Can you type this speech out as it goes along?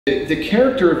The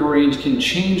character of a range can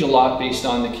change a lot based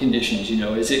on the conditions. You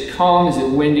know, is it calm, is it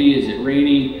windy, is it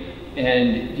rainy?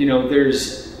 And you know,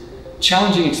 there's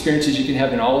challenging experiences you can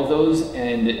have in all of those.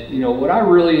 And you know, what I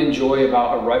really enjoy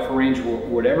about a rifle range,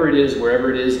 whatever it is,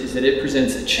 wherever it is that it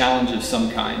presents a challenge of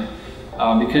some kind,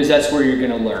 because that's where you're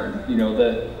going to learn. You know,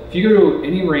 if you go to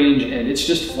any range and it's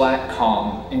just flat,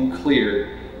 calm, and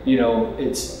clear, you know,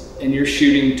 and you're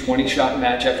shooting 20-shot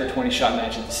match after 20-shot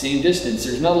match at the same distance,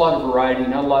 there's not a lot of variety,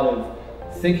 not a lot of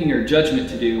thinking or judgment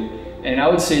to do. And I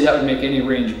would say that would make any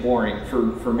range boring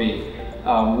for me.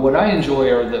 What I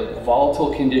enjoy are the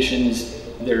volatile conditions.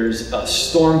 There's a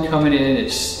storm coming in,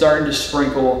 it's starting to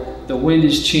sprinkle, the wind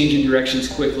is changing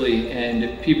directions quickly,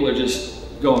 and people are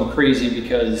just going crazy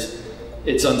because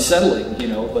it's unsettling, you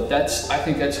know. But I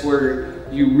think that's where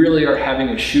you really are having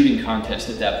a shooting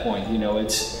contest at that point. You know,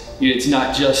 it's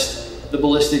not just the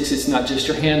ballistics, it's not just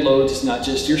your hand loads, it's not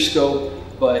just your scope,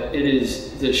 but it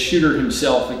is the shooter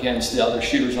himself against the other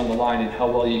shooters on the line and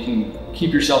how well you can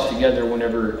keep yourself together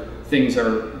whenever things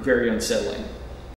are very unsettling.